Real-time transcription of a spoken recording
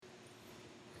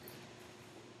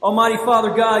Almighty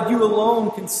Father God, you alone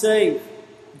can save,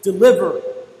 deliver,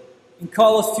 and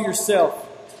call us to yourself.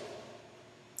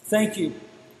 Thank you.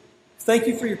 Thank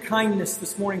you for your kindness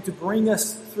this morning to bring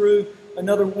us through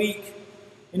another week.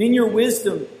 And in your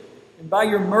wisdom and by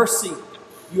your mercy,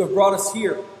 you have brought us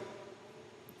here.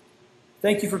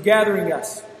 Thank you for gathering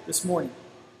us this morning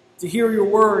to hear your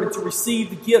word and to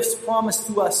receive the gifts promised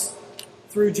to us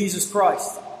through Jesus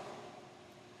Christ.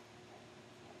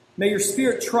 May your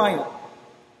Spirit triumph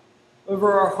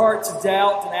over our hearts of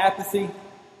doubt and apathy.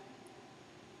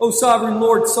 O Sovereign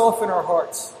Lord, soften our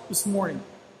hearts this morning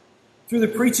through the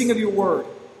preaching of your word.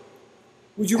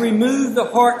 Would you remove the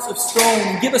hearts of stone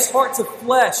and give us hearts of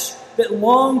flesh that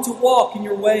long to walk in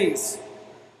your ways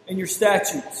and your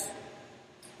statutes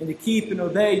and to keep and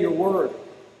obey your word?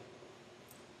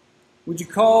 Would you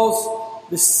cause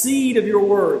the seed of your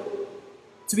word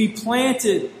to be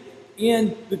planted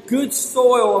in the good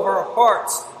soil of our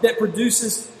hearts that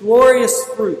produces glorious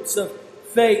fruits of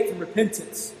faith and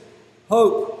repentance,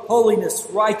 hope, holiness,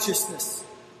 righteousness,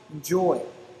 and joy.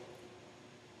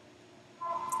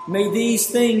 May these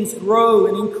things grow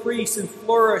and increase and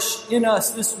flourish in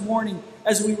us this morning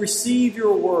as we receive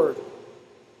your word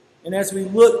and as we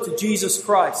look to Jesus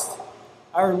Christ,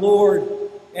 our Lord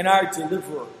and our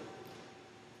deliverer.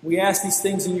 We ask these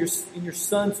things in your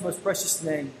Son's most precious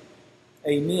name.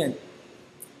 Amen.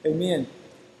 Amen.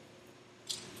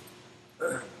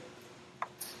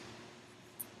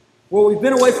 Well, we've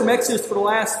been away from Exodus for the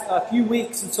last few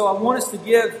weeks, and so I want to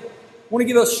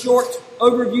give a short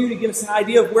overview to give us an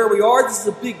idea of where we are. This is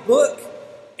a big book,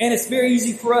 and it's very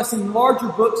easy for us in larger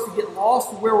books to get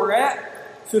lost of where we're at.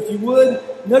 So if you would,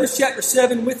 notice chapter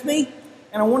 7 with me,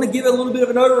 and I want to give a little bit of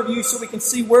an overview so we can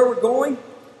see where we're going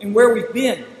and where we've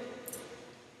been.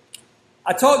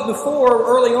 I talked before,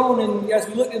 early on, and as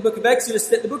we looked at the book of Exodus,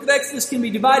 that the book of Exodus can be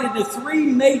divided into three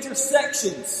major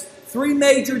sections, three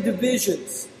major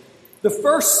divisions. The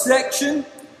first section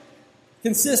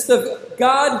consists of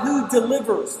God who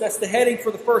delivers. That's the heading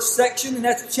for the first section, and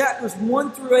that's chapters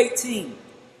 1 through 18.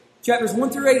 Chapters 1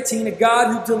 through 18, a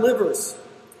God who delivers.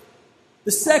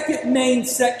 The second main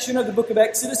section of the book of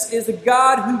Exodus is a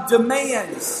God who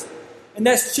demands, and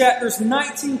that's chapters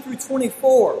 19 through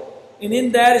 24. And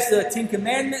in that is the Ten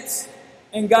Commandments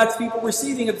and God's people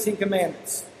receiving of the Ten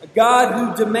Commandments. A God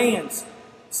who demands.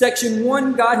 Section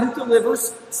 1, God who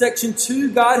delivers. Section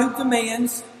 2, God who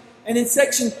demands. And in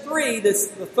section 3, the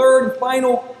third and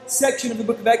final section of the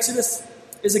book of Exodus,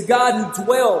 is a God who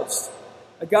dwells.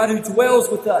 A God who dwells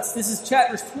with us. This is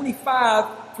chapters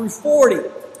 25 through 40.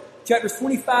 Chapters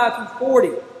 25 through 40.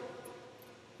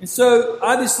 And so,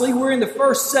 obviously, we're in the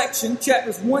first section,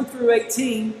 chapters 1 through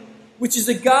 18, which is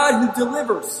a God who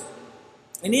delivers.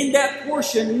 And in that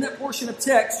portion of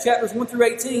text, chapters 1 through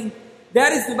 18,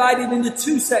 that is divided into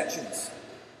two sections.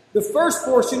 The first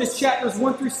portion is chapters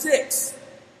 1 through 6.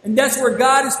 And that's where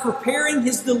God is preparing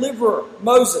his deliverer,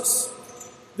 Moses.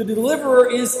 The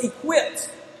deliverer is equipped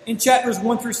in chapters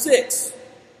 1 through 6.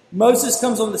 Moses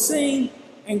comes on the scene,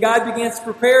 and God begins to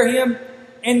prepare him.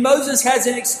 And Moses has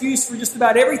an excuse for just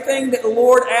about everything that the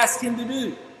Lord asked him to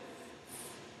do.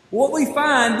 What we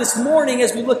find this morning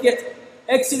as we look at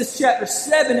Exodus chapter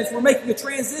 7 is we're making a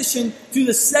transition to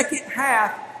the second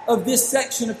half of this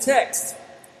section of text.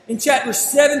 In chapters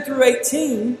 7 through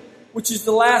 18, which is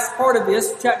the last part of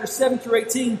this, chapters 7 through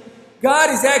 18, God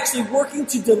is actually working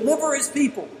to deliver his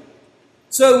people.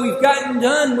 So we've gotten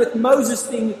done with Moses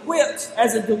being equipped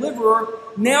as a deliverer.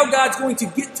 Now God's going to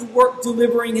get to work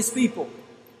delivering his people.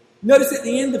 Notice at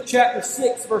the end of chapter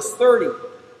 6, verse 30,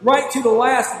 right to the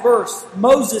last verse,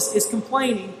 Moses is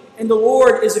complaining and the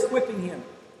Lord is equipping him.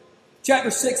 Chapter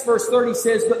 6, verse 30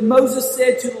 says, "But Moses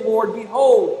said to the Lord,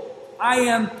 Behold, I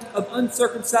am of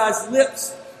uncircumcised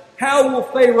lips. How will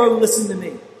Pharaoh listen to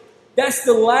me?" That's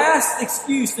the last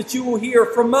excuse that you will hear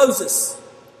from Moses.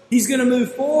 He's going to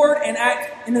move forward and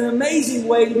act in an amazing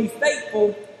way to be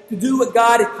faithful to do what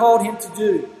God had called him to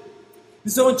do.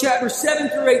 And so in chapters 7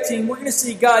 through 18, we're going to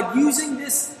see God using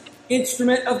this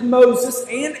instrument of Moses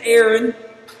and Aaron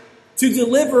to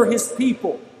deliver his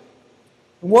people.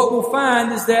 And what we'll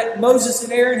find is that Moses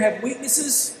and Aaron have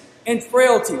weaknesses and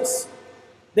frailties.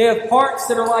 They have hearts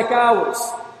that are like ours,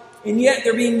 and yet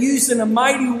they're being used in a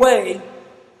mighty way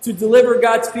to deliver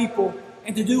God's people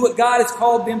and to do what God has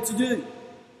called them to do.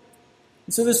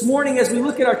 And so this morning, as we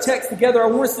look at our text together, I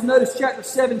want us to notice chapter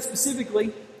 7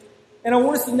 specifically, and I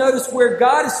want us to notice where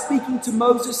God is speaking to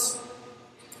Moses,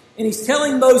 and he's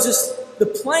telling Moses the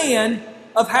plan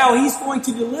of how he's going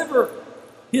to deliver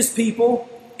his people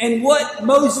and what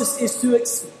Moses is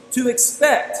to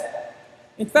expect.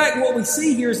 In fact, what we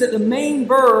see here is that the main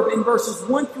verb in verses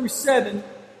 1 through 7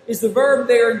 is the verb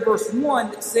there in verse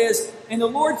 1 that says, and the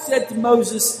Lord said to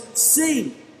Moses,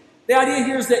 see. The idea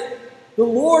here is that the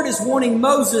Lord is wanting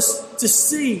Moses to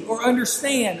see or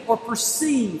understand or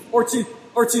perceive or to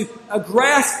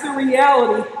grasp the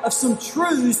reality of some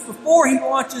truths before he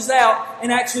launches out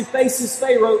and actually faces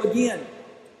Pharaoh again.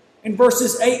 In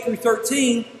verses 8 through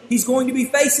 13, he's going to be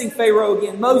facing Pharaoh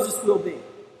again. Moses will be.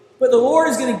 But the Lord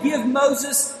is going to give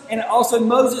Moses and also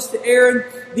Moses to Aaron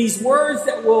these words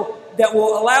that will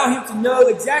allow him to know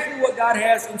exactly what God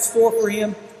has in store for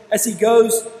him as he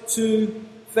goes to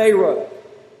Pharaoh.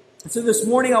 And so this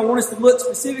morning I want us to look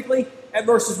specifically at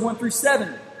verses 1 through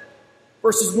 7.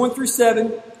 Verses 1 through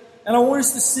 7. And I want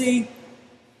us to see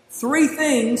three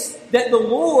things that the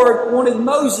Lord wanted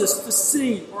Moses to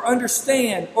see or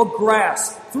understand or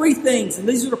grasp. Three things. And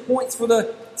these are the points for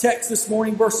the text this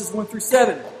morning, verses 1 through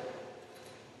 7.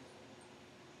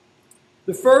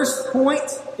 The first point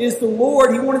is the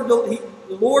Lord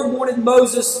wanted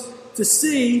Moses to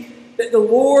see that the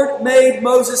Lord made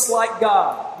Moses like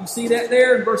God. You see that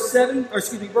there in verse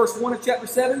 1 of chapter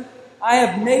 7? I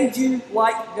have made you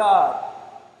like God.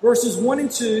 Verses 1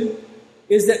 and 2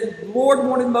 is that the Lord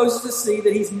wanted Moses to see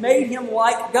that he's made him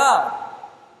like God.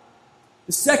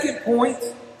 The second point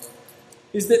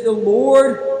is that the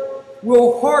Lord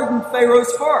will harden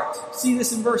Pharaoh's heart. See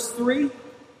this in verse 3?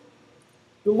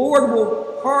 The Lord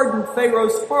will harden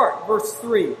Pharaoh's heart, verse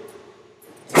 3.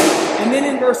 And then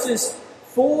in verses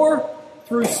 4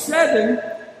 through 7,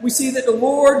 we see that the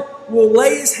Lord will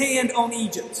lay his hand on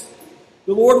Egypt.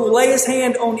 The Lord will lay his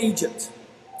hand on Egypt.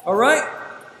 All right?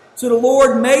 So the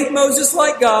Lord made Moses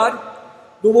like God.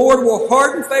 The Lord will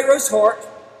harden Pharaoh's heart.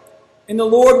 And the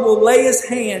Lord will lay his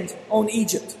hand on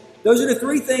Egypt. Those are the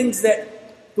three things that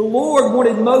the Lord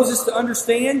wanted Moses to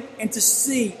understand and to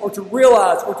see or to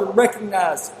realize or to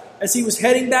recognize as he was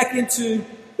heading back into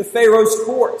the Pharaoh's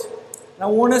court. And I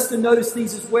want us to notice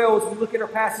these as well as we look at our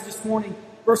passage this morning,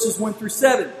 verses 1 through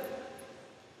 7.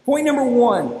 Point number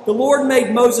 1, the Lord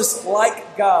made Moses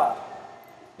like God.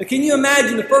 Now, can you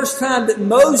imagine the first time that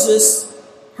Moses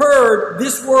heard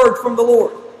this word from the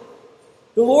Lord?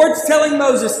 The Lord's telling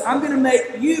Moses, I'm going to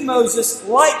make you, Moses,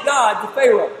 like God to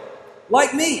Pharaoh,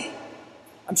 like me.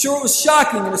 I'm sure it was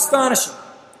shocking and astonishing.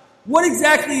 What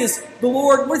exactly is the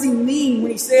Lord, what does he mean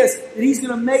when he says that he's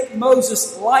going to make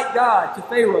Moses like God to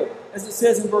Pharaoh, as it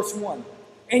says in verse 1?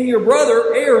 And your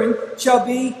brother Aaron shall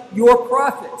be your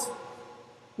prophet.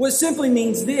 Well, it simply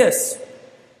means this,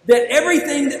 that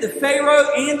everything that the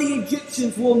Pharaoh and the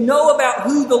Egyptians will know about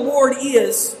who the Lord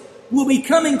is will be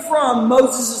coming from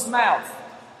Moses' mouth.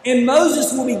 And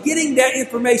Moses will be getting that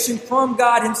information from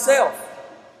God himself.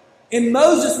 And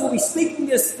Moses will be speaking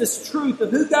this truth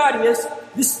of who God is,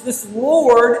 this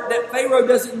Lord that Pharaoh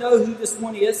doesn't know who this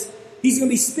one is. He's going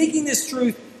to be speaking this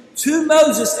truth to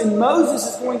Moses, and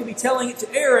Moses is going to be telling it to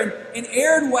Aaron, and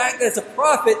Aaron will act as a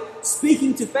prophet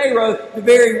speaking to Pharaoh the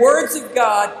very words of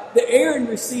God that Aaron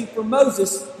received from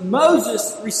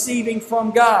Moses receiving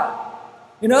from God.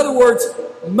 In other words,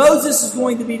 Moses is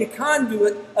going to be the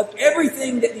conduit of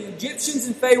everything that the Egyptians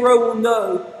and Pharaoh will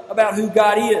know about who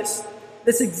God is.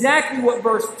 That's exactly what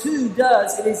verse 2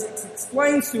 does. It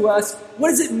explains to us, what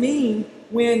does it mean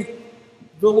when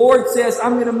the Lord says,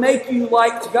 I'm going to make you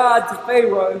like God to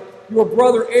Pharaoh, your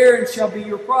brother Aaron shall be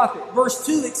your prophet. Verse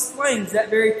 2 explains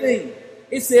that very thing.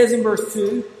 It says in verse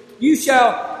 2, you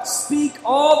shall speak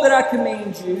all that I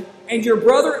command you, and your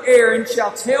brother Aaron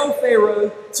shall tell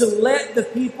Pharaoh to let the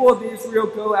people of Israel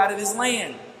go out of his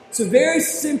land. So very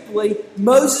simply,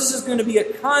 Moses is going to be a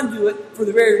conduit for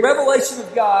the very revelation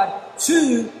of God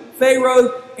to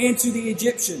Pharaoh and to the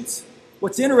Egyptians.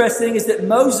 What's interesting is that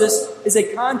Moses is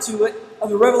a conduit of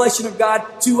the revelation of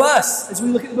God to us as we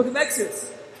look at the book of Exodus.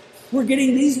 We're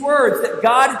getting these words that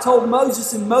God had told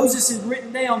Moses, and Moses has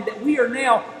written down, that we are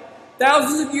now,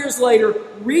 thousands of years later,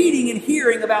 reading and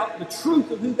hearing about the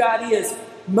truth of who God is.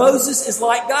 Moses is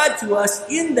like God to us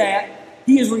in that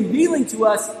he is revealing to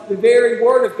us the very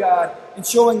word of God and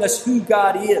showing us who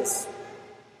God is.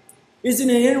 Isn't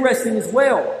it interesting as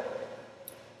well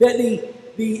that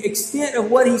the extent of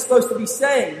what he's supposed to be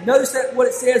saying? Notice that what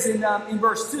it says in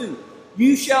verse 2.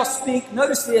 You shall speak,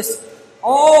 notice this,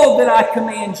 all that I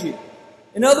command you.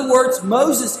 In other words,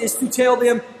 Moses is to tell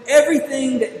them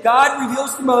everything that God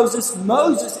reveals to Moses.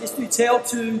 Moses is to tell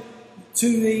to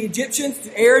the Egyptians,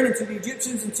 to Aaron and to the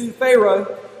Egyptians and to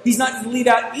Pharaoh. He's not to leave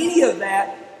out any of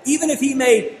that, even if he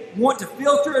may want to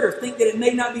filter it or think that it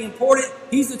may not be important.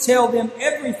 He's to tell them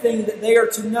everything that they are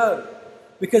to know,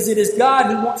 because it is God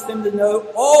who wants them to know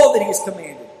all that he has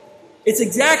commanded. It's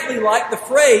exactly like the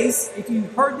phrase, if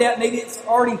you've heard that, maybe it's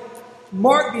already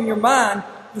marked in your mind,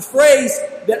 the phrase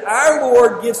that our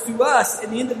Lord gives to us at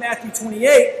the end of Matthew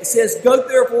 28, it says, "Go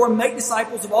therefore and make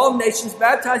disciples of all nations,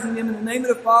 baptizing them in the name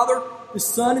of the Father, the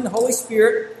Son, and the Holy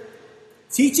Spirit,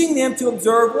 teaching them to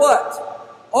observe" what?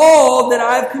 "All that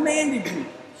I have commanded you."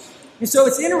 And so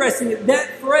it's interesting that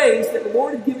that phrase that the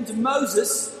Lord had given to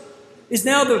Moses is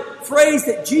now the phrase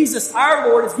that Jesus, our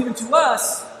Lord, has given to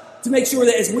us to make sure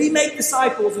that as we make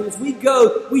disciples and as we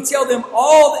go, we tell them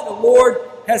all that the Lord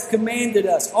has commanded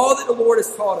us, all that the Lord has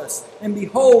taught us. And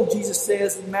behold, Jesus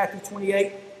says in Matthew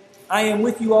 28, "I am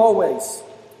with you always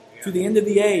to the end of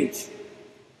the age."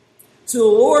 So the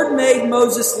Lord made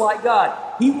Moses like God.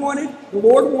 The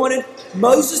Lord wanted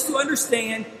Moses to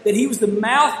understand that he was the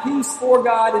mouthpiece for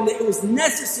God and that it was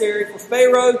necessary for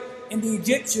Pharaoh and the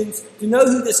Egyptians to know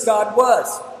who this God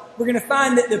was. We're going to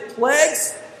find that the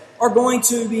plagues are going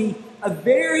to be a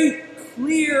very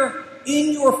clear,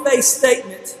 in-your-face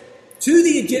statement to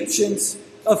the Egyptians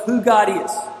of who God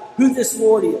is, who this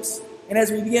Lord is. And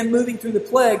as we begin moving through the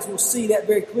plagues, we'll see that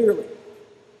very clearly.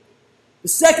 The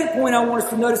second point I want us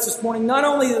to notice this morning, not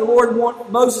only did the Lord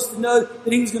want Moses to know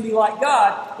that he was going to be like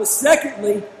God, but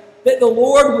secondly, that the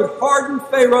Lord would harden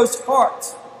Pharaoh's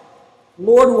heart. The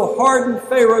Lord will harden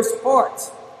Pharaoh's heart.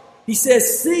 He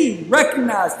says, "See,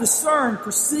 recognize, discern,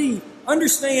 perceive,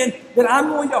 understand that I'm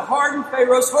going to harden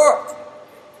Pharaoh's heart."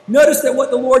 Notice that what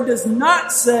the Lord does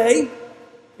not say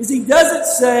is he doesn't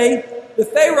say the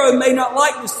Pharaoh may not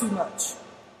like this too much.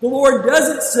 The Lord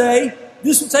doesn't say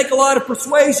this will take a lot of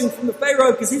persuasion from the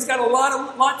Pharaoh because he's got a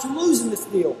lot to lose in this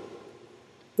deal.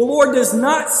 The Lord does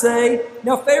not say,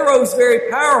 now Pharaoh is very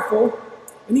powerful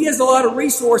and he has a lot of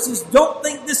resources. Don't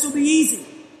think this will be easy.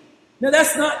 Now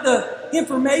that's not the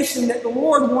information that the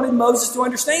Lord wanted Moses to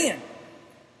understand.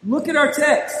 Look at our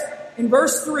text. In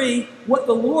verse 3, what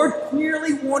the Lord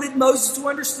clearly wanted Moses to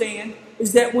understand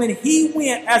is that when he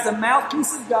went as a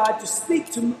mouthpiece of God to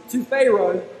speak to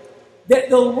Pharaoh, that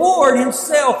the Lord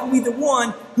himself will be the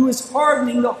one who is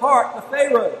hardening the heart of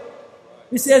Pharaoh.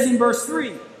 It says in verse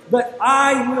 3, "But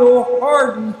I will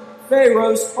harden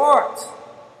Pharaoh's heart."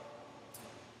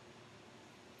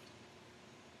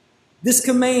 This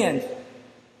command,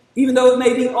 even though it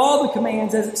may be all the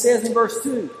commands, as it says in verse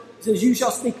 2, it says, "You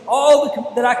shall speak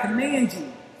all that I command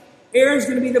you." Aaron's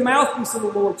going to be the mouthpiece of the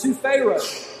Lord to Pharaoh.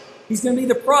 He's going to be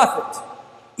the prophet.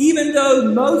 Even though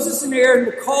Moses and Aaron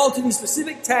were called to these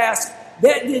specific tasks,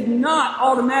 that did not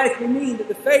automatically mean that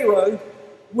the Pharaoh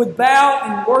would bow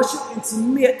and worship and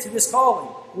submit to this calling.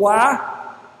 Why?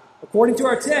 According to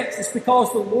our text, it's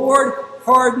because the Lord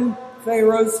hardened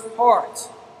Pharaoh's heart.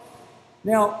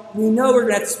 Now, we know we're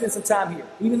going to have to spend some time here.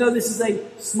 Even though this is a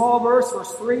small verse,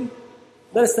 verse 3,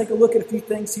 let us take a look at a few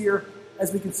things here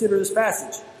as we consider this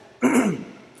passage.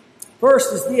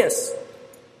 First is this.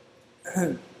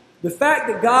 The fact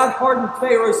that God hardened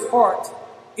Pharaoh's heart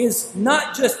is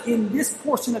not just in this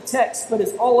portion of text, but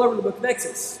is all over the book of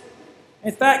Exodus.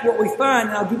 In fact, what we find,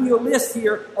 and I'll give you a list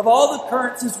here of all the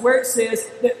occurrences where it says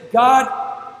that God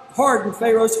hardened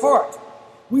Pharaoh's heart.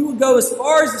 We will go as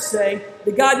far as to say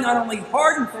that God not only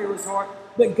hardened Pharaoh's heart,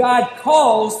 but God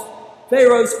caused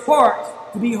Pharaoh's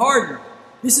heart to be hardened.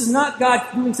 This is not God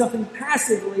doing something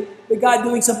passively, but God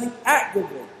doing something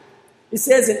actively. It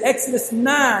says in Exodus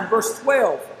 9, verse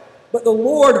 12, "But the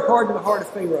Lord hardened the heart of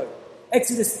Pharaoh."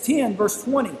 Exodus 10, verse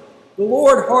 20, "The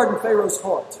Lord hardened Pharaoh's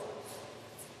heart."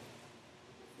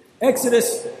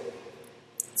 Exodus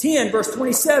 10, verse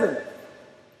 27,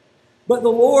 "But the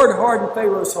Lord hardened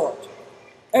Pharaoh's heart."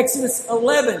 Exodus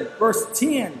 11, verse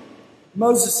 10,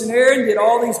 "Moses and Aaron did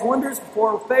all these wonders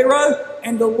before Pharaoh,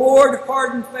 and the Lord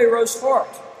hardened Pharaoh's heart."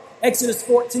 Exodus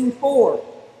 14:4,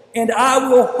 "And I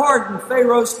will harden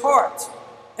Pharaoh's heart."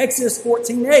 Exodus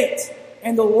 14:8,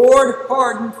 "And the Lord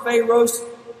hardened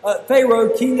Pharaoh,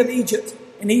 king of Egypt,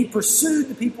 and he pursued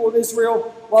the people of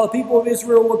Israel while the people of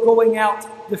Israel were going out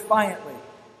defiantly."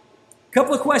 A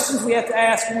couple of questions we have to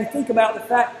ask when we think about the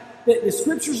fact that the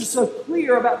scriptures are so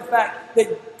clear about the fact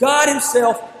that God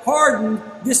himself hardened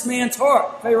this man's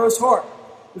heart, Pharaoh's heart.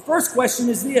 The first question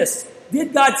is this: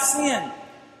 did God sin?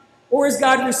 Or is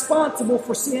God responsible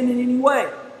for sin in any way?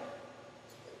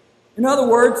 In other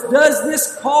words, does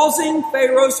this causing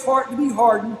Pharaoh's heart to be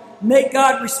hardened make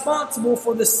God responsible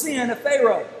for the sin of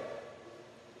Pharaoh?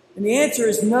 And the answer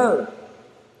is no.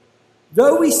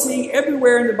 Though we see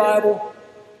everywhere in the Bible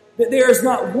that there is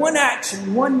not one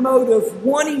action, one motive,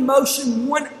 one emotion,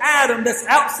 one atom that's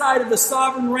outside of the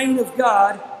sovereign reign of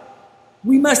God,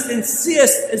 we must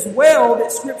insist as well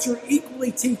that Scripture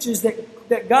equally teaches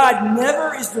that God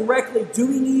never is directly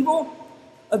doing evil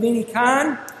of any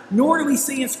kind, nor do we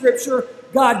see in Scripture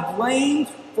God blamed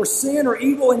for sin or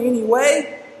evil in any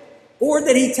way. or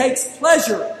that he takes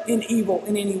pleasure in evil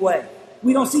in any way.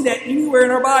 We don't see that anywhere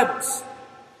in our Bibles.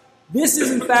 This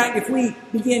is, in fact, if we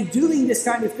begin doing this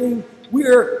kind of thing,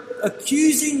 we're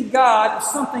accusing God of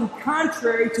something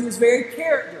contrary to his very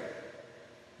character.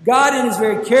 God in his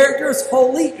very character is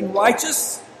holy and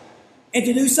righteous, and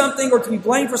to do something or to be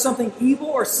blamed for something evil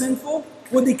or sinful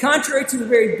would be contrary to the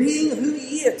very being of who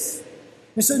he is.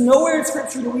 And so nowhere in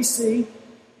Scripture do we see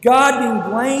God being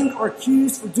blamed or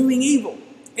accused for doing evil.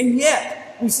 And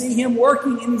yet, we see him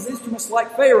working in these instruments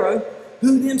like Pharaoh,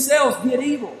 who themselves did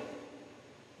evil.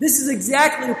 This is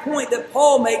exactly the point that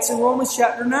Paul makes in Romans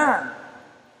chapter 9.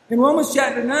 In Romans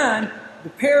chapter 9, the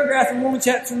paragraph in Romans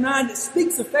chapter 9 that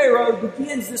speaks of Pharaoh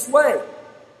begins this way.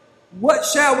 What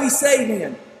shall we say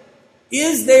then?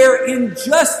 Is there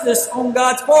injustice on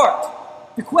God's part?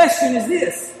 The question is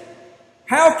this: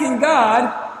 how can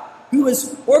God, who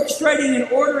is orchestrating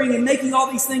and ordering and making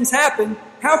all these things happen,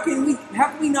 how can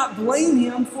we not blame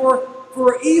him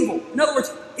for evil? In other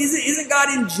words, isn't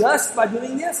God unjust by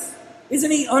doing this?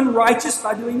 Isn't he unrighteous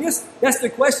by doing this? That's the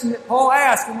question that Paul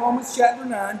asked in Romans chapter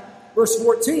 9, verse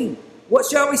 14. What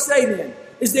shall we say then?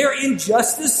 Is there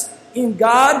injustice in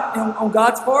God and on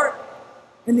God's part?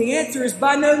 And the answer is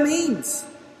by no means.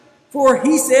 For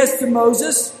he says to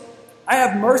Moses, I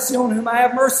have mercy on whom I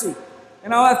have mercy,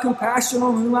 and I'll have compassion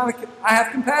on whom I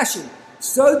have compassion.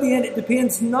 So then it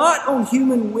depends not on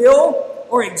human will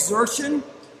or exertion,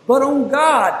 but on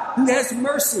God who has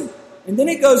mercy. And then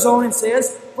it goes on and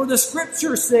says, for the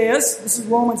Scripture says, this is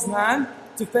Romans 9,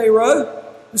 to Pharaoh,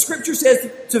 the Scripture says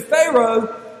to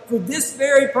Pharaoh, for this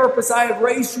very purpose I have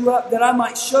raised you up, that I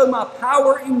might show my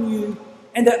power in you,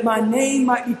 and that my name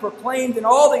might be proclaimed in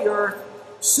all the earth.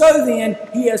 So then,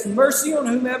 he has mercy on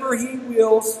whomever he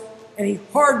wills, and he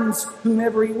pardons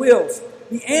whomever he wills.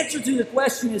 The answer to the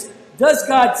question is, does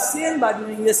God sin by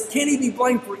doing this? Can he be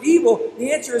blamed for evil?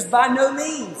 The answer is by no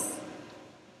means.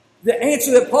 The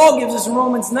answer that Paul gives us in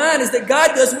Romans 9 is that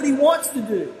God does what he wants to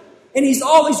do. And he's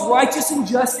always righteous and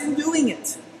just in doing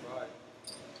it.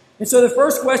 And so the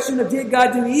first question of did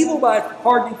God do evil by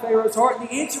hardening Pharaoh's heart?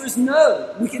 The answer is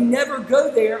no. We can never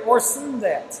go there or assume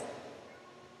that.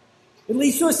 It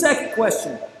leads to a second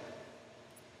question.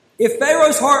 If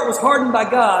Pharaoh's heart was hardened by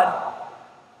God,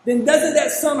 then doesn't that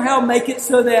somehow make it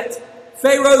so that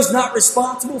Pharaoh's not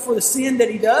responsible for the sin that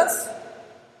he does?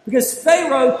 Because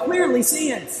Pharaoh clearly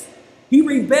sins. He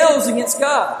rebels against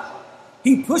God.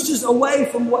 He pushes away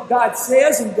from what God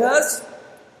says and does.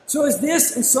 So is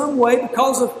this in some way,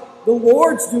 because of the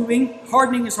Lord's doing,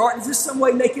 hardening his heart, does this some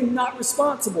way make him not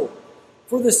responsible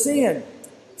for the sin,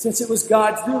 since it was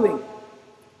God's doing?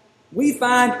 We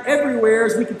find everywhere,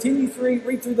 as we continue to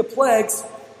read through the plagues,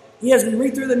 as we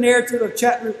read through the narrative of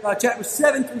chapter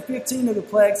 7 through 15 of the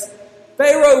plagues,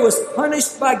 Pharaoh was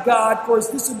punished by God for his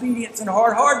disobedience and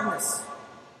hard-heartedness.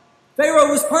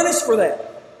 Pharaoh was punished for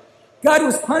that. God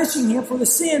was punishing him for the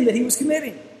sin that he was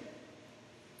committing.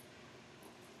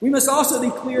 We must also be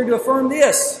clear to affirm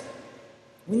this.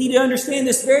 We need to understand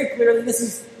this very clearly.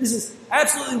 This is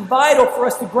absolutely vital for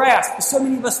us to grasp, but so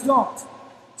many of us don't.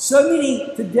 So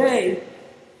many today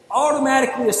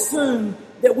automatically assume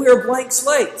that we are blank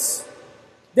slates,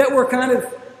 that we're kind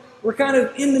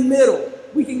of in the middle.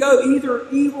 We can go either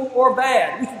evil or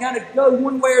bad. We can kind of go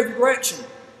one way or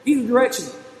either direction.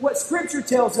 What Scripture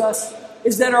tells us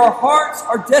is that our hearts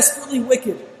are desperately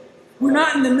wicked. We're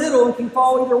not in the middle and can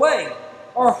fall either way.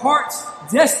 Our hearts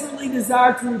desperately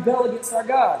desire to rebel against our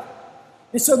God.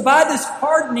 And so by this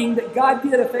hardening that God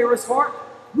did of Pharaoh's heart,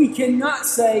 we cannot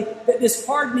say that this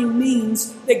hardening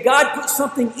means that God put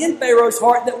something in Pharaoh's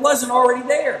heart that wasn't already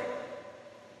there.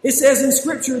 It says in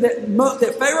Scripture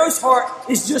that Pharaoh's heart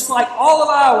is just like all of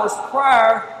ours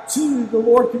prior to the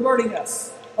Lord converting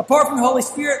us. Apart from the Holy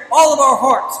Spirit, all of our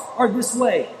hearts are this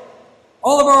way.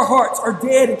 All of our hearts are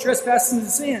dead in trespasses and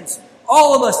sins.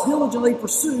 All of us diligently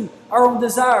pursue our own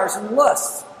desires and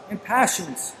lusts and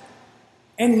passions.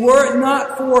 And were it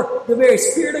not for the very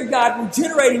Spirit of God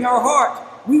regenerating our heart,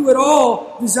 we would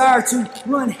all desire to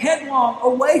run headlong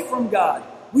away from God.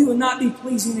 We would not be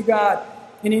pleasing to God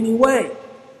in any way.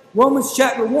 Romans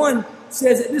chapter 1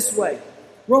 says it this way.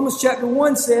 Romans chapter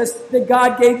 1 says that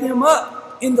God gave them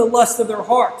up in the lust of their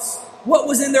hearts. What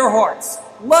was in their hearts?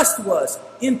 Lust was.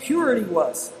 Impurity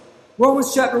was.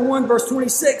 Romans chapter 1 verse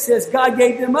 26 says God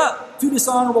gave them up to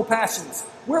dishonorable passions.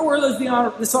 Where were those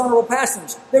dishonorable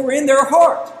passions? They were in their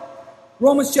heart.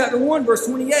 Romans chapter 1 verse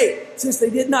 28, since they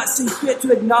did not see fit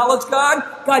to acknowledge God,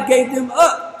 God gave them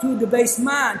up to a debased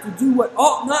mind to do what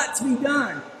ought not to be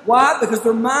done. Why? Because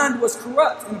their mind was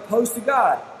corrupt and opposed to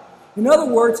God. In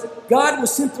other words, God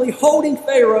was simply holding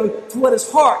Pharaoh to what his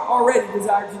heart already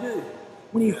desired to do.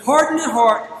 When he hardened his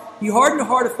heart, He hardened the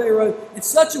heart of Pharaoh in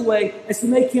such a way as to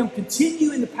make him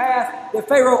continue in the path that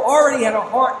Pharaoh already had a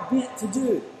heart bent to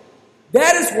do.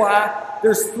 That is why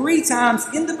there's 3 times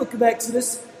in the book of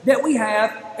Exodus that we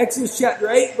have Exodus chapter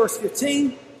 8, verse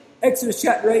 15, Exodus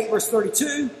chapter 8, verse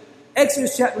 32,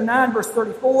 Exodus chapter 9, verse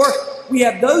 34. We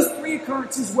have those 3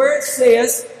 occurrences where it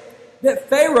says that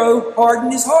Pharaoh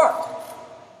hardened his heart.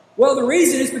 Well, the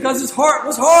reason is because his heart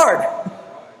was hard.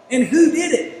 And who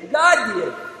did it? God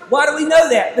did. Why do we know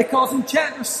that? Because in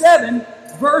chapter 7,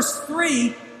 verse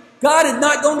 3, God had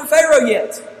not gone to Pharaoh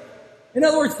yet. In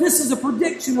other words, this is a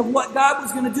prediction of what God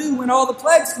was going to do when all the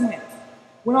plagues came in.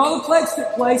 When all the plagues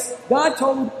took place, God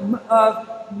told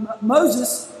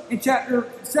Moses in chapter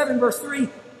 7, verse 3,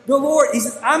 the Lord, he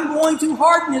says, I'm going to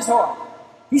harden his heart.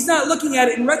 He's not looking at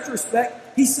it in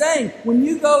retrospect. He's saying, when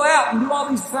you go out and do all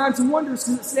these signs and wonders,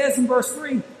 as it says in verse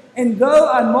 3, and though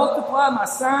I multiply my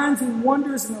signs and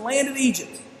wonders in the land of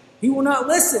Egypt, he will not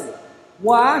listen.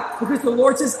 Why? Because the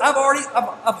Lord says, I've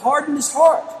hardened his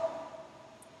heart.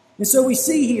 And so we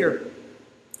see here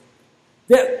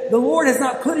that the Lord has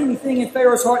not put anything in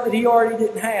Pharaoh's heart that he already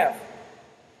didn't have.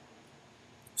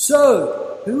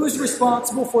 So, who is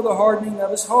responsible for the hardening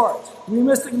of his heart? We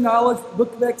must acknowledge the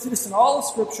book of Exodus and all of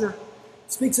Scripture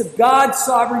speaks of God's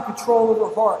sovereign control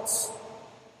over hearts.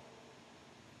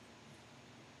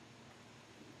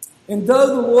 And though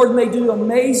the Lord may do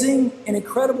amazing and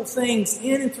incredible things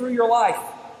in and through your life,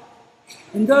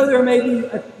 and though there may be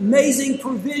amazing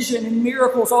provision and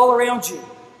miracles all around you,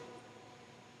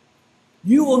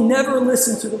 you will never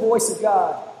listen to the voice of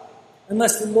God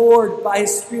unless the Lord, by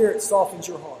His Spirit, softens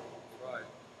your heart. Right.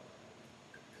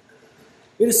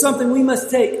 It is something we must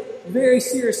take very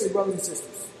seriously, brothers and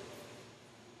sisters.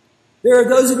 There are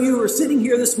those of you who are sitting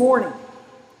here this morning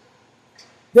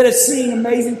that have seen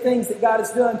amazing things that God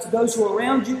has done to those who are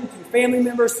around you, to your family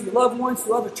members, to your loved ones,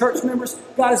 to other church members.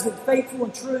 God has been faithful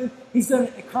and true. He's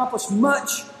accomplished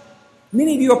much.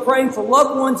 Many of you are praying for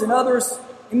loved ones and others,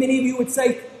 and many of you would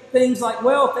say things like,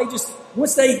 well,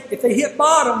 if they hit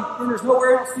bottom, then there's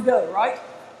nowhere else to go, right?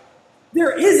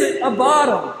 There isn't a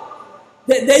bottom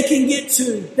that they can get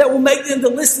to that will make them to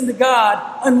listen to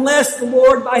God unless the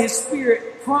Lord, by His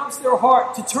Spirit, prompts their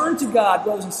heart to turn to God,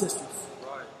 brothers and sisters.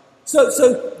 Right.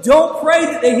 So don't pray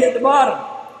that they hit the bottom.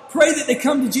 Pray that they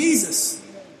come to Jesus.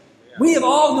 Yeah. We have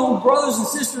all known brothers and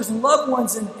sisters and loved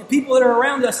ones and people that are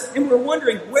around us, and we're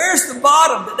wondering, where's the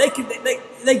bottom that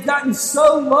they've gotten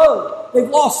so low? They've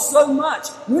lost so much.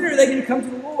 When are they going to come to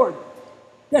the Lord?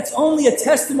 That's only a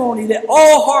testimony that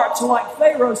all hearts are like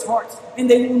Pharaoh's hearts, and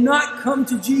they will not come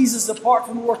to Jesus apart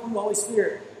from the work of the Holy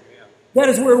Spirit. That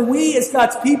is where we as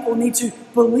God's people need to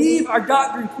believe our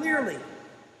doctrine clearly.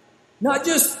 Not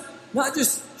just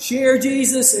share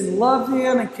Jesus and love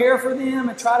them and care for them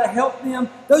and try to help them.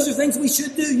 Those are things we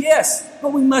should do, yes.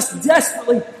 But we must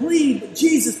desperately plead that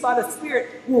Jesus, by the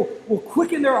Spirit, will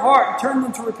quicken their heart and turn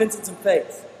them to repentance and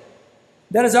faith.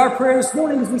 That is our prayer this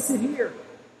morning as we sit here.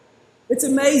 It's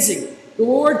amazing. The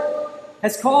Lord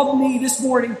has called me this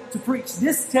morning to preach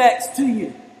this text to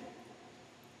you.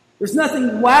 There's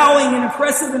nothing wowing and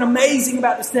impressive and amazing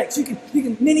about this text.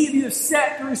 Many of you have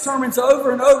sat through sermons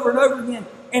over and over and over again,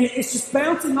 and it's just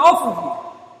bouncing off of you.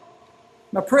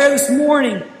 My prayer this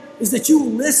morning is that you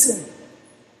will listen.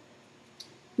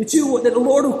 That the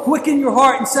Lord will quicken your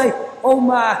heart and say, oh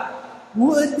my,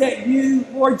 would that you,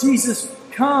 Lord Jesus,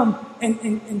 come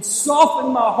and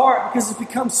soften my heart, because it's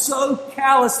become so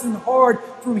callous and hard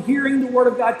from hearing the Word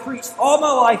of God preached all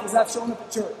my life as I've shown up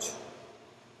at church.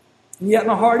 And yet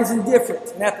my heart is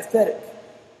indifferent and apathetic.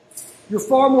 You're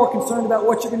far more concerned about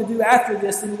what you're going to do after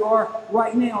this than you are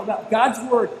right now about God's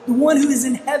Word. The one who is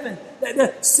in heaven, that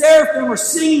the seraphim are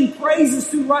singing praises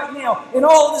to right now, in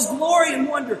all of His glory and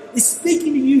wonder, is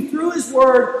speaking to you through His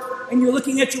Word, and you're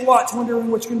looking at your watch wondering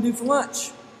what you're going to do for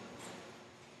lunch.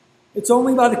 It's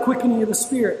only by the quickening of the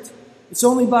Spirit. It's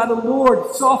only by the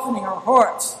Lord softening our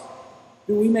hearts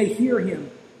that we may hear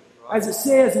Him. As it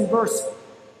says in verse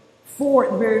 4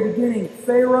 at the very beginning,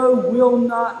 Pharaoh will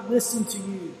not listen to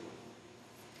you.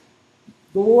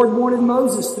 The Lord wanted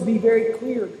Moses to be very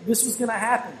clear that this was going to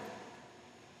happen.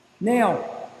 Now,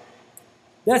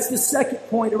 that's the second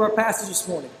point of our passage this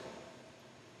morning.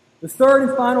 The third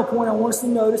and final point I want us to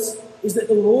notice is that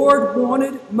the Lord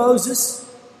wanted Moses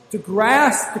to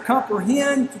grasp, to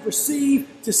comprehend, to perceive,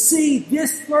 to see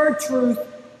this third truth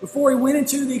before he went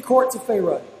into the courts of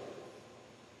Pharaoh.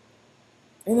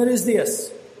 And it is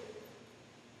this,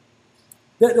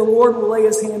 that the Lord will lay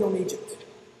His hand on Egypt.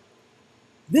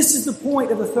 This is the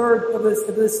point of the third of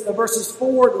this verses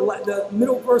 4, the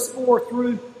middle verse 4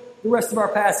 through the rest of our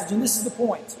passage. And this is the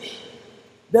point.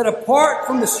 that apart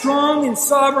from the strong and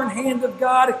sovereign hand of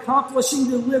God accomplishing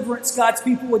deliverance, God's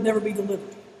people would never be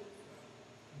delivered.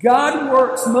 God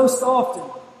works most often.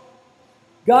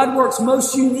 God works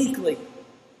most uniquely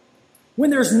when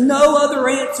there's no other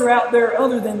answer out there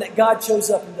other than that God shows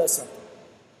up and does something.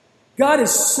 God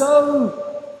is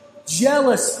so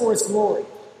jealous for His glory.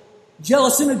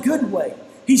 Jealous in a good way.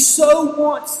 He so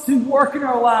wants to work in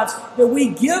our lives that we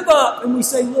give up and we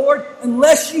say, Lord,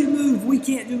 unless you move, we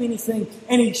can't do anything.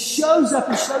 And He shows up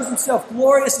and shows Himself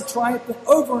glorious and triumphant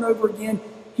over and over again.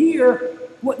 Here,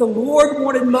 what the Lord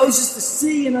wanted Moses to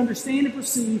see and understand and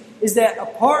perceive is that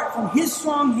apart from His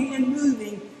strong hand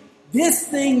moving, this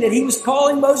thing that He was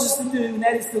calling Moses to do, and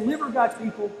that is deliver God's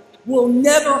people, will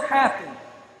never happen.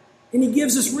 And He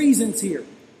gives us reasons here.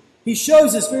 He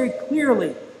shows us very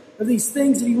clearly of these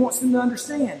things that He wants them to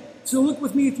understand. So look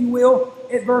with me, if you will,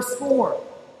 at verse 4.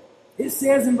 It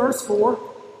says in verse 4,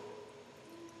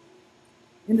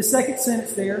 in the second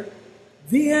sentence there,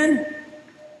 then,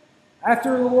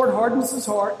 after the Lord hardens his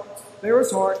heart,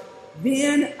 Pharaoh's heart,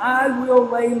 then I will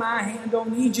lay my hand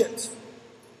on Egypt.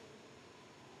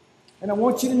 And I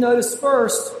want you to notice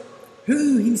first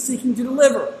who He's seeking to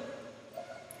deliver.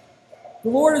 The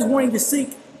Lord is wanting to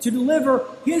seek to deliver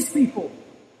His people.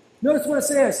 Notice what it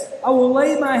says. I will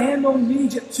lay my hand on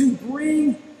Egypt to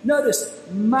bring, notice,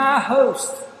 my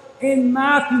host and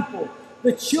my people,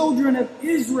 the children of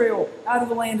Israel, out of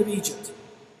the land of Egypt.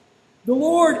 The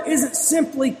Lord isn't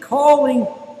simply calling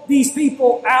these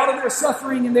people out of their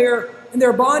suffering and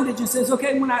their bondage and says,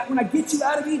 okay, when I get you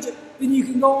out of Egypt, then you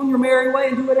can go on your merry way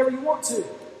and do whatever you want to.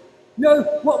 No,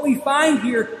 what we find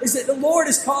here is that the Lord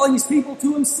is calling His people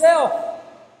to Himself.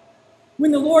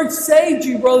 When the Lord saved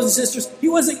you, brothers and sisters, He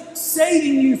wasn't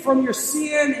saving you from your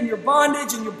sin and your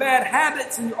bondage and your bad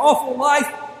habits and your awful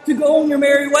life to go on your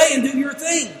merry way and do your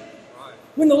thing.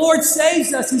 When the Lord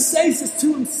saves us, He saves us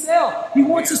to Himself. He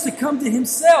wants us to come to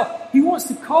Himself. He wants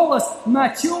to call us my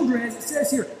children, as it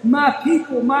says here, my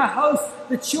people, my host,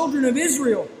 the children of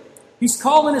Israel. He's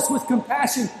calling us with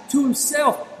compassion to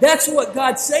Himself. That's what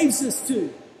God saves us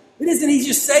to. It isn't He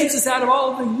just saves us out of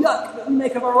all of the yuck that we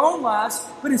make of our own lives,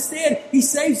 but instead He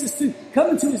saves us to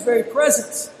come into His very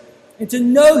presence and to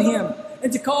know Him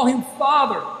and to call Him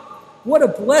Father. What a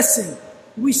blessing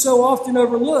we so often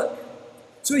overlook.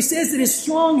 So He says that His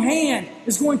strong hand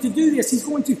is going to do this. He's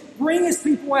going to bring His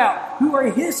people out who are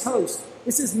His host.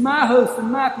 It says, my host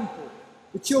and my people,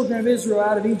 the children of Israel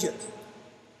out of Egypt.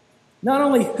 Not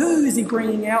only who is He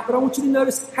bringing out, but I want you to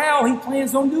notice how He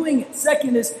plans on doing it.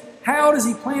 Second is, how does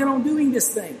He plan on doing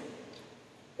this thing?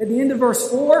 At the end of verse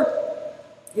 4,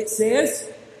 it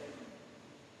says,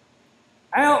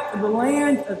 out of the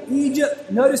land of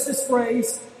Egypt, notice this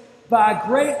phrase, by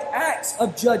great acts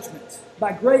of judgment.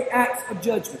 By great acts of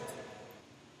judgment.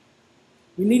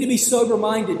 We need to be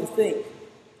sober-minded to think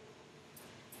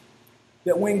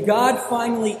that when God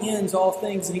finally ends all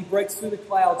things and He breaks through the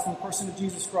clouds in the person of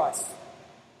Jesus Christ,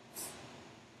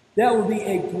 that will be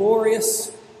a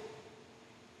glorious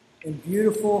and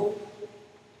beautiful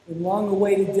and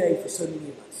long-awaited day for so many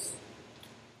of us.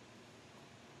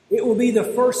 It will be the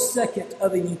first second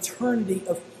of an eternity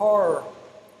of horror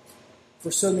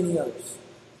for so many others.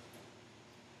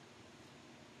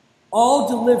 All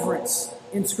deliverance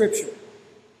in Scripture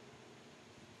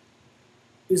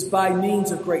is by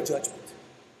means of great judgment.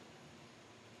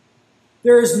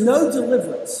 There is no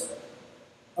deliverance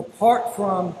apart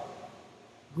from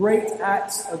great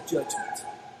acts of judgment.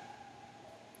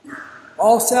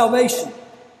 All salvation,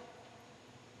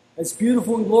 as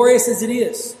beautiful and glorious as it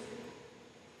is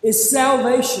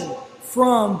salvation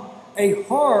from a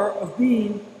horror of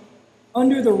being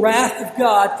under the wrath of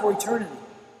God for eternity.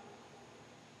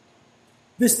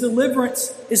 This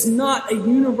deliverance is not a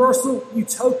universal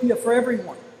utopia for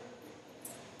everyone.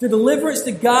 The deliverance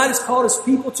that God has called His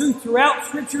people to throughout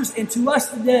Scriptures and to us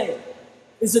today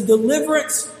is a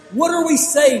deliverance. What are we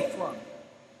saved from?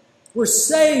 We're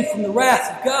saved from the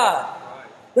wrath of God.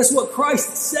 That's what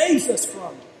Christ saves us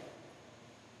from.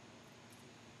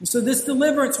 And so this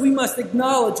deliverance we must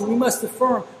acknowledge and we must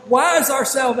affirm. Why is our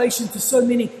salvation to so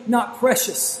many not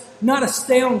precious, not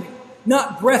astounding,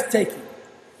 not breathtaking?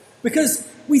 Because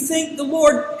we think the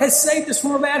Lord has saved us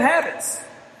from our bad habits.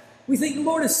 We think the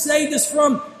Lord has saved us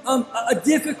from a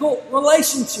difficult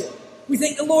relationship. We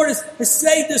think the Lord has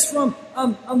saved us from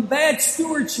bad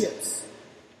stewardships.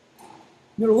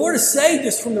 The Lord has saved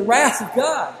us from the wrath of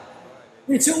God.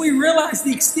 And until we realize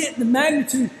the extent and the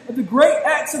magnitude of the great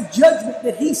acts of judgment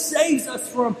that He saves us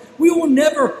from, we will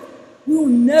never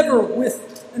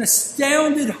with an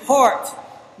astounded heart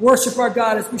worship our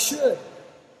God as we should.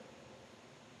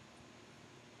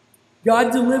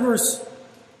 God delivers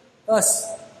us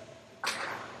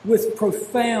with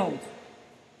profound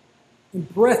and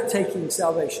breathtaking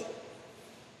salvation.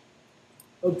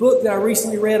 A book that I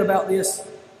recently read about this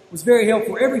was very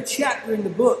helpful. Every chapter in the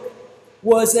book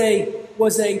was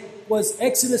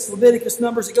Exodus, Leviticus,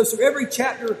 Numbers. It goes through every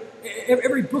chapter,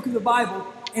 every book of the Bible,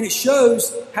 and it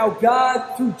shows how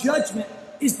God, through judgment,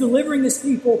 is delivering His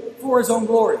people for His own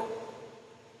glory.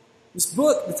 This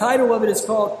book, the title of it is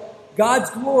called God's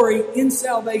Glory in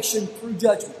Salvation Through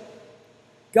Judgment.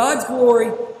 God's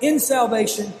Glory in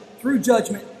Salvation Through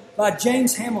Judgment by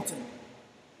James Hamilton.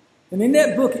 And in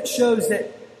that book it shows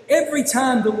that every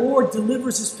time the Lord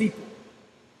delivers His people,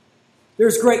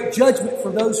 there's great judgment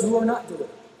for those who are not delivered.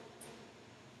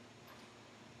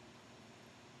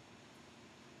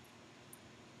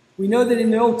 We know that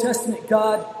in the Old Testament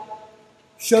God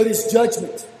showed His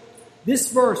judgment.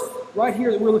 This verse right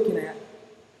here that we're looking at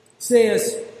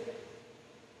says,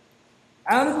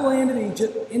 out of the land of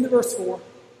Egypt, in the verse 4,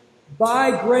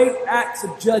 by great acts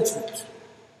of judgment.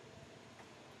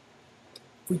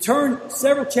 If we turn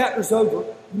several chapters over,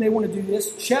 you may want to do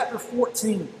this. Chapter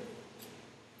 14.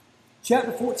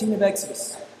 Chapter 14 of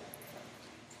Exodus.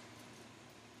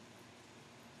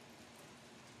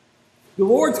 The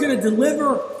Lord's going to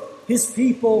deliver His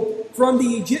people from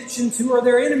the Egyptians who are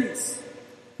their enemies,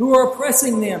 who are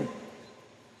oppressing them.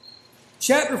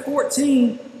 Chapter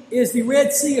 14 is the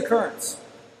Red Sea occurrence.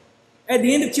 At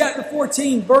the end of chapter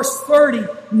 14, verse 30,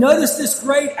 notice this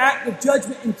great act of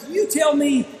judgment. And you tell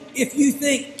me if you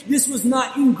think this was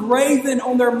not engraven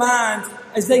on their minds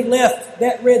as they left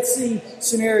that Red Sea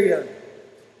scenario.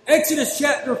 Exodus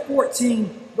chapter 14,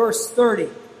 verse 30.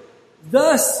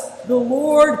 Thus the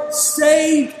Lord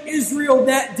saved Israel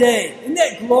that day. Isn't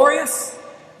that glorious?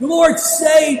 The Lord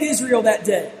saved Israel that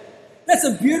day. That's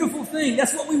a beautiful thing.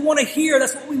 That's what we want to hear.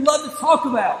 That's what we love to talk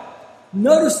about.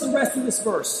 Notice the rest of this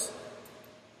verse.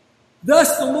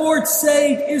 Thus the Lord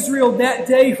saved Israel that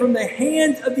day from the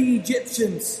hand of the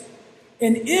Egyptians.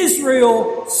 And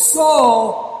Israel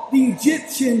saw the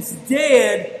Egyptians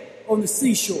dead on the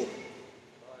seashore.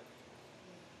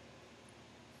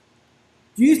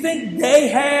 Do you think they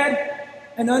had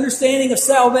an understanding of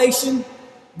salvation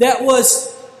that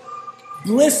was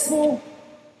blissful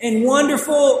and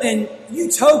wonderful and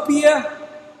utopia?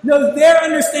 No, their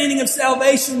understanding of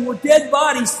salvation were dead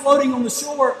bodies floating on the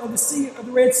shore of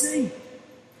the Red Sea.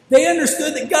 They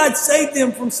understood that God saved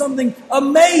them from something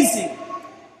amazing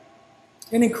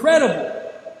and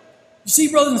incredible. You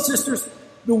see, brothers and sisters,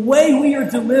 the way we are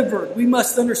delivered, we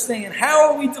must understand.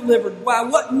 How are we delivered? By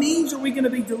what means are we going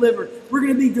to be delivered? We're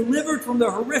going to be delivered from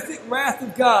the horrific wrath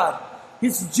of God,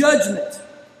 His judgment.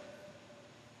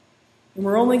 And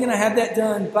we're only going to have that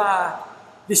done by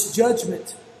this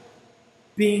judgment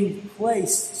being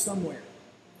placed somewhere.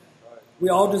 We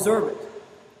all deserve it.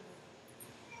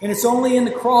 And it's only in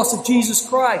the cross of Jesus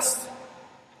Christ.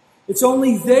 It's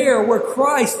only there where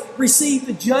Christ received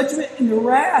the judgment and the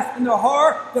wrath and the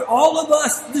horror that all of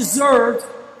us deserved.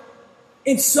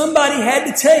 And somebody had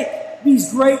to take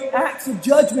these great acts of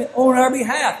judgment on our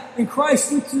behalf. And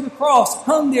Christ went to the cross,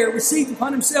 hung there, received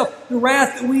upon Himself the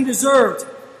wrath that we deserved.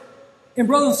 And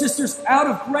brothers and sisters, out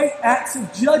of great acts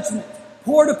of judgment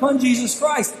poured upon Jesus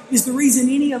Christ is the reason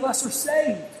any of us are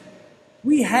saved.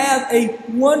 We have a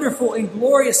wonderful and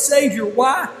glorious Savior.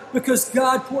 Why? Because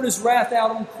God poured His wrath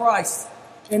out on Christ.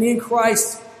 And in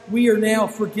Christ, we are now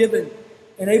forgiven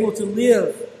and able to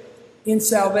live in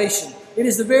salvation. It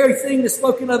is the very thing that's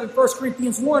spoken of in 1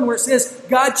 Corinthians 1, where it says,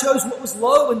 God chose what was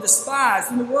low and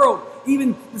despised in the world,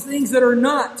 even the things that are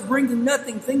not, to bring to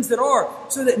nothing things that are,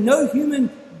 so that no human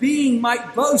being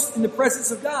might boast in the presence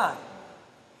of God.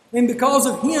 And because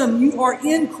of Him, you are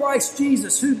in Christ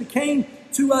Jesus, who became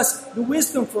to us the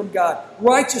wisdom from God,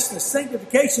 righteousness,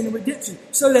 sanctification, and redemption,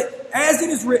 so that, as it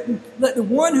is written, let the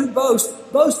one who boasts,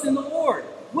 boast in the Lord.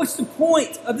 What's the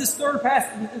point of this third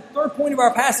point of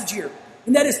our passage here?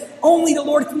 And that is, only the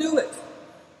Lord can do it.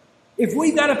 If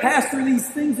we've got to pass through these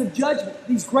things of judgment,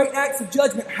 these great acts of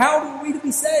judgment, how are we to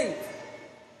be saved?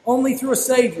 Only through a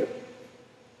Savior.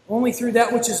 Only through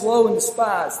that which is low and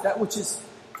despised, that which is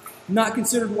not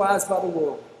considered wise by the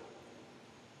world.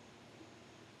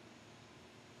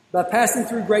 By passing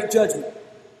through great judgment,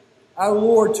 our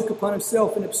Lord took upon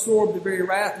Himself and absorbed the very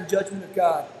wrath and judgment of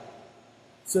God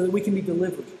so that we can be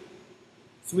delivered.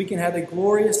 So we can have a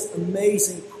glorious,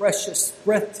 amazing, precious,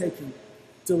 breathtaking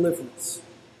deliverance.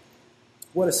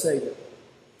 What a Savior.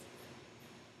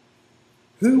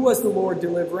 Who was the Lord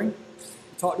delivering?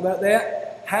 We talked about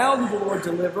that. How did the Lord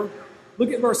deliver?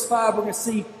 Look at verse 5. We're going to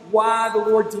see why the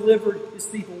Lord delivered His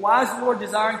people. Why is the Lord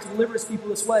desiring to deliver His people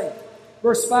this way?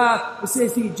 Verse 5, it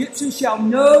says, the Egyptians shall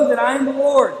know that I am the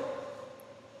Lord.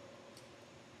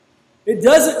 It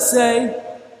doesn't say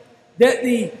that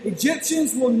the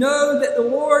Egyptians will know that the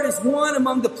Lord is one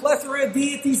among the plethora of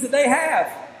deities that they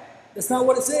have. That's not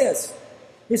what it says.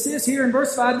 It says here in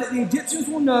verse 5 that the Egyptians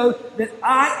will know that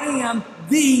I am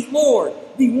the Lord,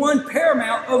 the one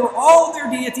paramount over all of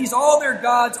their deities, all their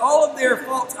gods, all of their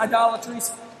false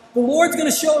idolatries. The Lord's going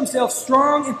to show himself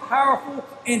strong and powerful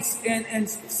and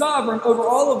sovereign over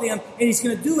all of them, and he's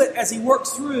going to do it as he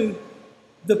works through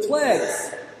the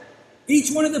plagues.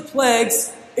 Each one of the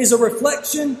plagues is a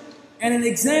reflection and an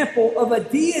example of a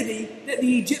deity that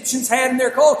the Egyptians had in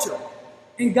their culture.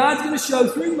 And God's going to show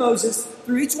through Moses,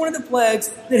 through each one of the plagues,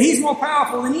 that he's more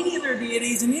powerful than any of their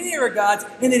deities and any of their gods,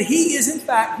 and that he is, in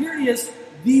fact, here it is,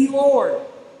 the Lord,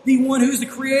 the one who's the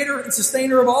creator and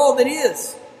sustainer of all that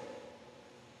is.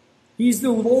 He's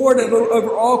the Lord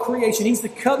over all creation. He's the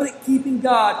covenant-keeping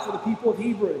God for the people of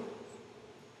Hebrew.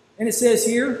 And it says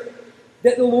here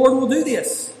that the Lord will do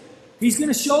this. He's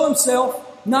going to show himself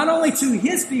not only to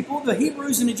his people, the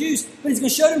Hebrews and the Jews, but he's going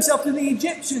to show himself to the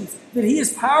Egyptians, that he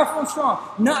is powerful and strong.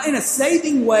 Not in a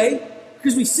saving way,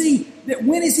 because we see that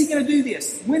when is he going to do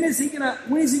this? When is he going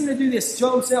to do this?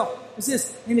 Show himself. It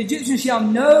says, and the Egyptians shall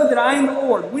know that I am the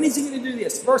Lord. When is he going to do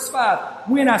this? Verse 5,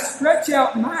 when I stretch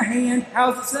out my hand,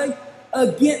 how does it say?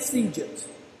 Against Egypt,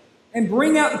 and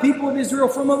bring out the people of Israel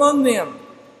from among them.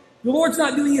 The Lord's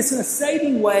not doing this in a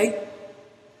saving way.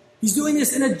 He's doing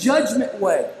this in a judgment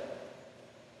way.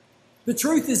 The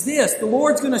truth is this: the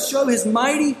Lord's going to show his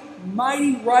mighty,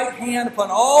 mighty right hand upon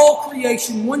all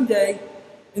creation one day,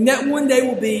 and that one day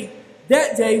will be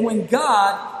that day when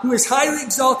God, who has highly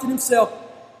exalted himself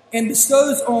and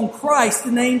bestows on Christ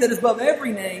the name that is above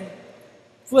every name,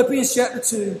 Philippians chapter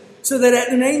 2, so that at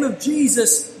the name of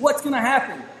Jesus, what's going to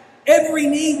happen? Every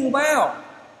knee will bow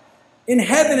in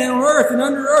heaven and on earth and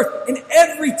under earth, and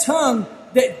every tongue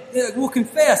that will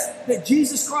confess that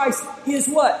Jesus Christ is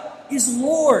what? Is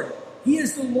Lord. He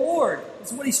is the Lord.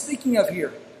 That's what he's speaking of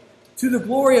here. To the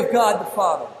glory of God the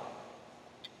Father.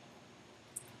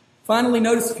 Finally,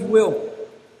 notice, if you will,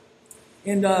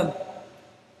 in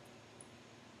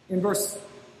verse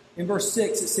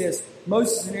 6, it says,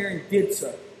 Moses and Aaron did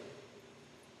so.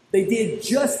 They did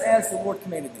just as the Lord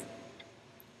commanded them.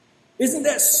 Isn't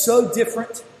that so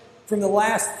different from the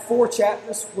last 4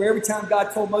 chapters, where every time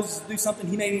God told Moses to do something,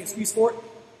 he made an excuse for it?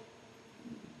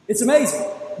 It's amazing.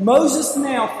 Moses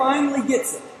now finally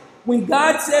gets it. When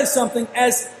God says something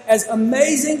as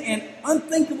amazing and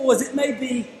unthinkable as it may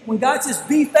be, when God says,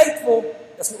 be faithful,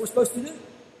 that's what we're supposed to do.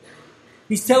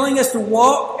 He's telling us to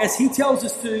walk as he tells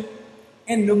us to,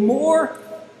 and the more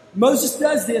Moses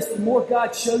does this, the more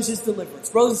God shows his deliverance.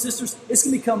 Brothers and sisters, it's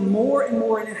going to become more and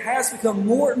more, and it has become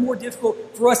more and more difficult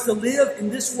for us to live in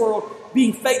this world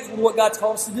being faithful to what God's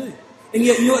called us to do. And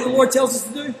yet, you know what the Lord tells us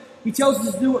to do? He tells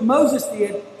us to do what Moses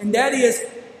did, and that is,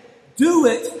 do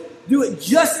it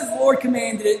just as the Lord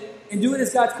commanded it, and do it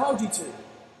as God's called you to.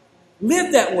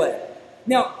 Live that way.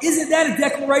 Now, isn't that a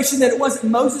declaration that it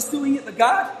wasn't Moses doing it, but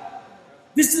God?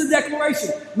 This is a declaration.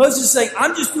 Moses is saying,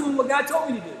 I'm just doing what God told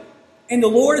me to do. And the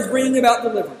Lord is bringing about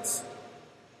deliverance.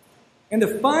 And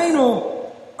the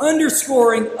final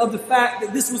underscoring of the fact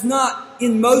that this was not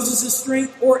in Moses'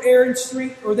 strength or Aaron's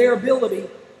strength or their ability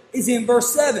is in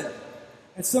verse 7.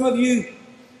 And some of you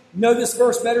know this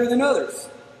verse better than others.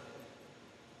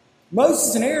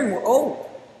 Moses and Aaron were old.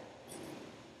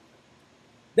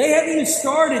 They hadn't even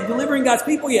started delivering God's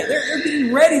people yet. They're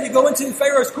getting ready to go into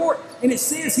Pharaoh's court. And it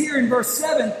says here in verse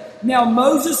 7, now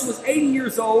Moses was 80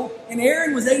 years old and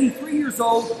Aaron was 83 years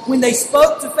old when they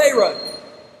spoke to Pharaoh.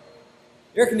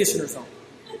 Air conditioner's on.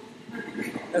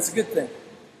 That's a good thing.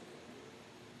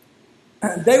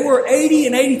 They were 80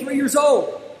 and 83 years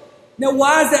old. Now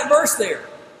why is that verse there?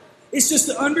 It's just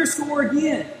to underscore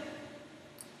again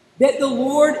that the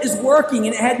Lord is working,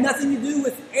 and it had nothing to do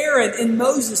with Aaron and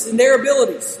Moses and their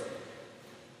abilities.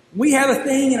 We have a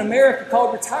thing in America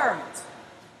called retirement.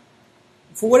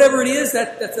 For whatever it is,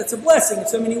 that's a blessing in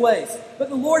so many ways. But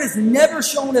the Lord has never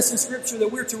shown us in Scripture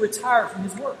that we're to retire from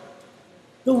His work.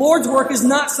 The Lord's work is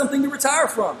not something to retire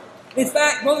from. In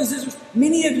fact, brothers and sisters,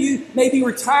 many of you may be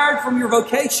retired from your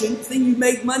vocation, the thing you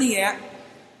make money at,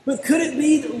 but could it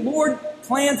be that the Lord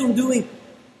plans on doing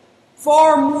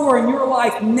far more in your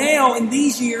life now in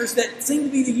these years that seem to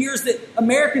be the years that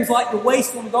Americans like to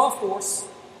waste on the golf course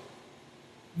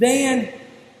than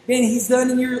He's done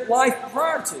in your life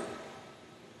prior to?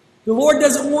 The Lord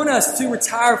doesn't want us to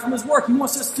retire from His work. He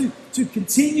wants us to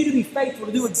continue to be faithful,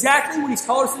 to do exactly what He's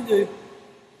called us to do,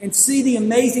 and see the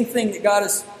amazing thing that God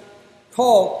has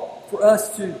called for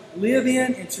us to live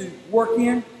in and to work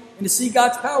in, and to see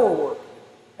God's power work.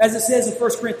 As it says in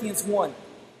 1 Corinthians 1,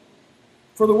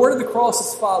 for the word of the cross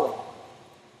is folly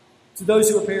to those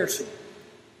who are perishing.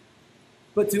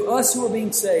 But to us who are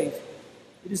being saved,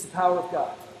 it is the power of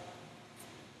God.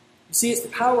 You see, it's the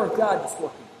power of God that's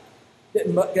working.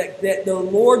 That the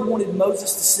Lord wanted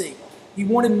Moses to see. He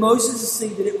wanted Moses to see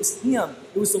that it was him.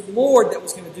 It was the Lord that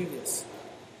was going to do this.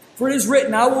 For it is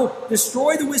written, I will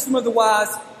destroy the wisdom of the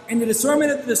wise, and the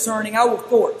discernment of the discerning I will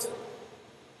thwart.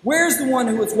 Where's the one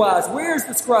who is wise? Where's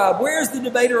the scribe? Where's the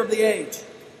debater of the age?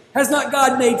 Has not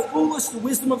God made foolish the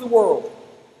wisdom of the world?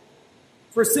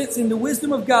 For since in the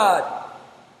wisdom of God,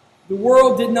 the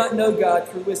world did not know God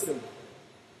through wisdom,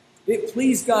 it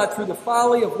pleased God through the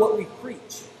folly of what we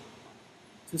preach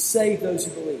to save those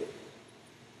who believe.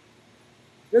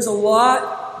 There's a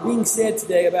lot being said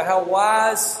today about how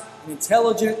wise and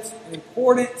intelligent and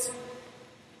important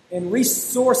and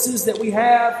resources that we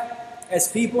have as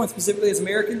people and specifically as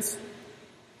Americans.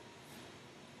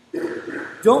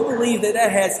 Don't believe that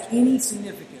that has any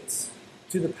significance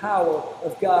to the power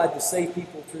of God to save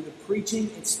people through the preaching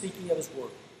and speaking of His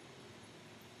Word.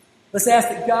 Let's ask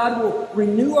that God will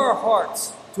renew our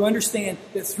hearts to understand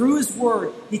that through His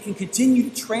Word, He can continue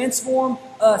to transform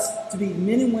us to be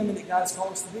men and women that God has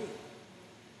called us to be.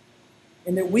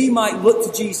 And that we might look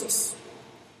to Jesus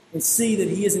and see that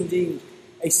He is indeed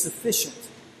a sufficient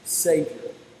Savior.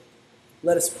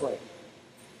 Let us pray.